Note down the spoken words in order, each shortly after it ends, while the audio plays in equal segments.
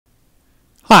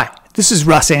this is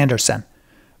Russ Anderson.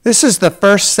 This is the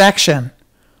first section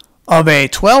of a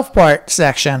 12-part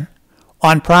section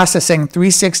on processing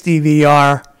 360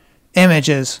 VR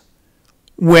images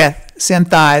with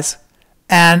SynthEyes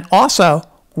and also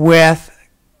with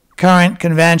current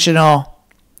conventional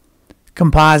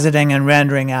compositing and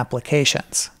rendering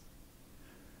applications.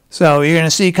 So you're going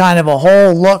to see kind of a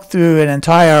whole look through an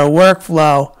entire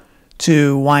workflow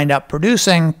to wind up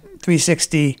producing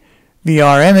 360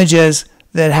 VR images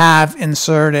that have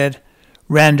inserted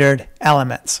rendered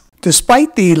elements.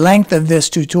 Despite the length of this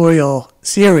tutorial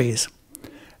series,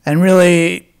 and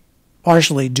really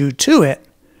partially due to it,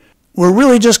 we're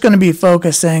really just going to be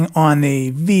focusing on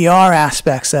the VR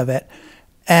aspects of it.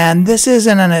 And this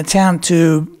isn't an attempt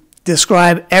to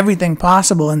describe everything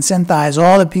possible and synthesize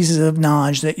all the pieces of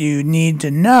knowledge that you need to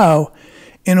know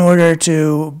in order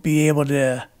to be able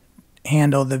to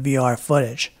handle the VR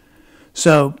footage.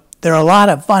 So there are a lot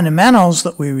of fundamentals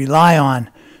that we rely on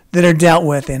that are dealt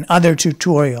with in other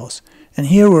tutorials. And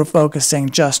here we're focusing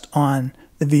just on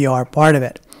the VR part of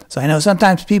it. So I know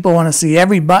sometimes people want to see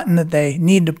every button that they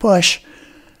need to push,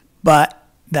 but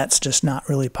that's just not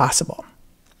really possible.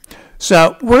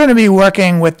 So we're going to be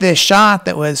working with this shot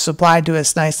that was supplied to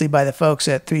us nicely by the folks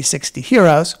at 360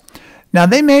 Heroes. Now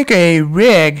they make a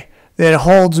rig that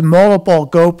holds multiple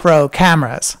GoPro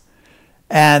cameras.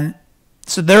 And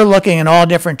so they're looking in all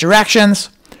different directions,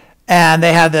 and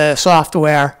they have the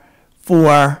software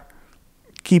for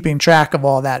keeping track of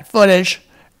all that footage.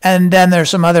 And then there's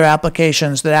some other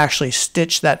applications that actually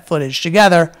stitch that footage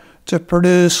together to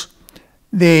produce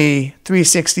the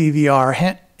 360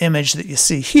 VR image that you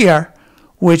see here,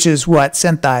 which is what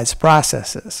SynthEyes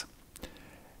processes.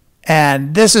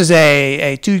 And this is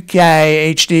a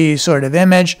 2K HD sort of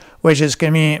image, which is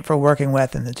convenient for working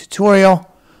with in the tutorial.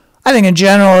 I think in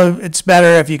general it's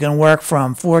better if you can work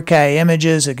from 4K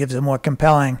images. It gives a more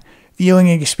compelling viewing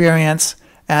experience.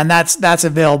 And that's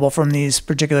available from these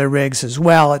particular rigs as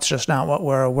well. It's just not what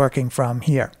we're working from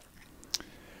here.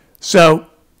 So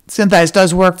SynthEyes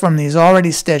does work from these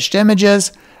already stitched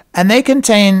images, and they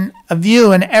contain a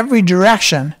view in every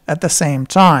direction at the same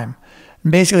time.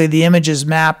 And basically the image is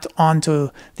mapped onto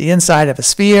the inside of a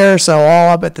sphere, so all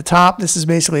up at the top, this is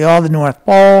basically all the North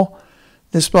Pole.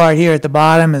 This part here at the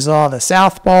bottom is all the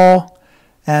South Pole,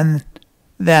 and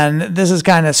then this is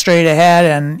kind of straight ahead,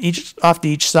 and off to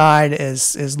each side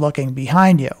is looking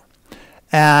behind you.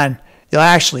 And you'll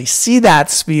actually see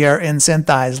that sphere in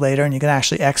SynthEyes later, and you can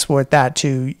actually export that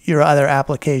to your other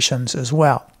applications as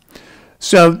well.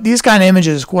 So these kind of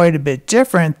images are quite a bit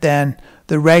different than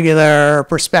the regular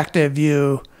perspective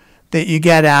view that you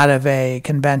get out of a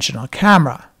conventional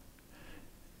camera.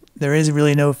 There is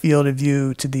really no field of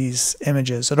view to these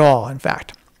images at all, in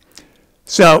fact.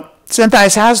 So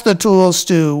SynthEyes has the tools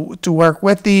to work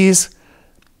with these.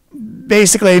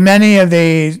 Basically, many of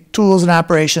the tools and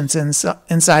operations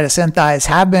inside of SynthEyes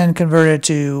have been converted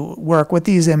to work with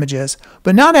these images,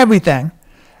 but not everything.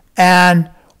 And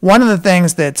one of the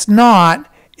things that's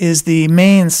not is the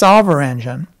main solver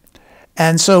engine.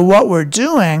 And so what we're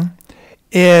doing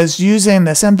is using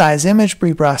the SynthEyes image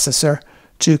preprocessor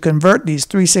to convert these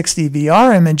 360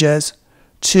 VR images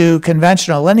to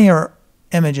conventional linear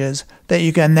images that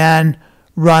you can then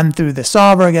run through the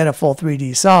solver, get a full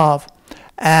 3D solve,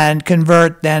 and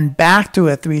convert then back to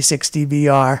a 360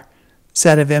 VR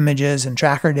set of images and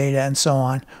tracker data and so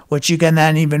on, which you can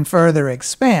then even further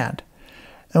expand.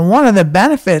 And one of the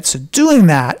benefits of doing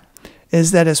that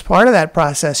is that as part of that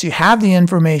process, you have the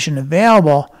information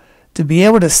available to be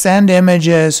able to send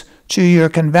images to your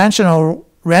conventional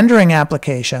rendering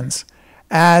applications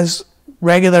as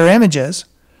regular images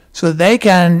so they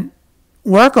can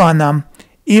work on them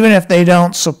even if they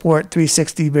don't support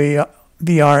 360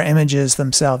 VR images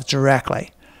themselves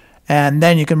directly. And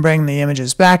then you can bring the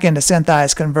images back into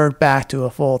SynthEyes, convert back to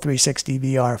a full 360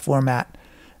 VR format,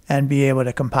 and be able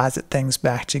to composite things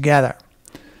back together.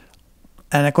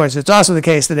 And of course, it's also the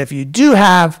case that if you do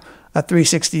have a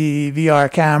 360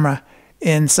 VR camera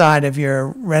inside of your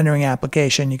rendering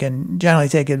application, you can generally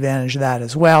take advantage of that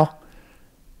as well.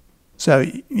 So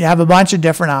you have a bunch of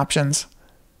different options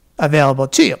available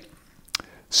to you.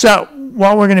 So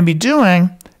what we're going to be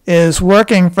doing is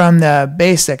working from the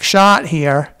basic shot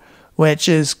here, which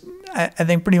is, I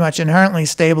think, pretty much inherently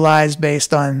stabilized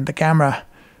based on the camera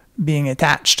being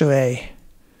attached to a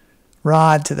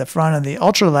rod to the front of the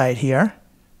ultralight here.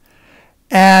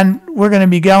 And we're going to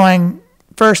be going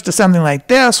first to something like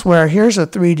this, where here's a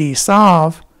 3D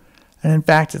solve, and in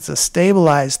fact it's a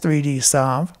stabilized 3D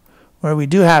solve, where we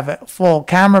do have a full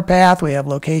camera path, we have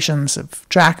locations of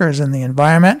trackers in the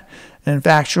environment, and in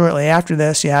fact shortly after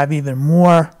this you have even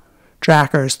more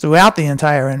trackers throughout the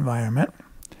entire environment.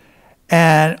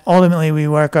 And ultimately, we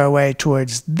work our way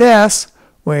towards this,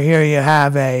 where here you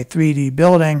have a 3D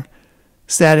building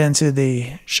set into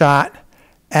the shot,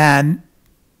 and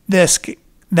this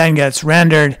then gets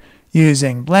rendered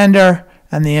using Blender,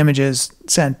 and the image is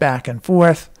sent back and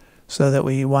forth so that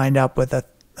we wind up with a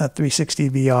 360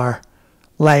 VR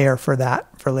layer for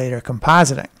that for later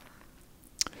compositing.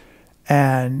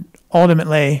 And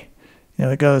ultimately,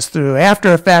 it goes through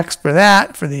After Effects for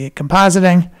that, for the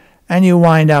compositing, and you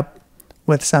wind up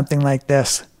with something like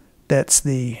this that's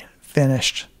the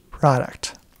finished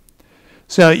product.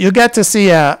 So you'll get to see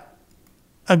a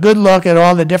good look at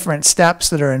all the different steps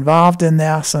that are involved in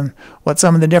this and what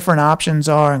some of the different options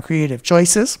are and creative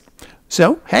choices.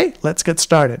 So, hey, let's get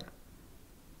started.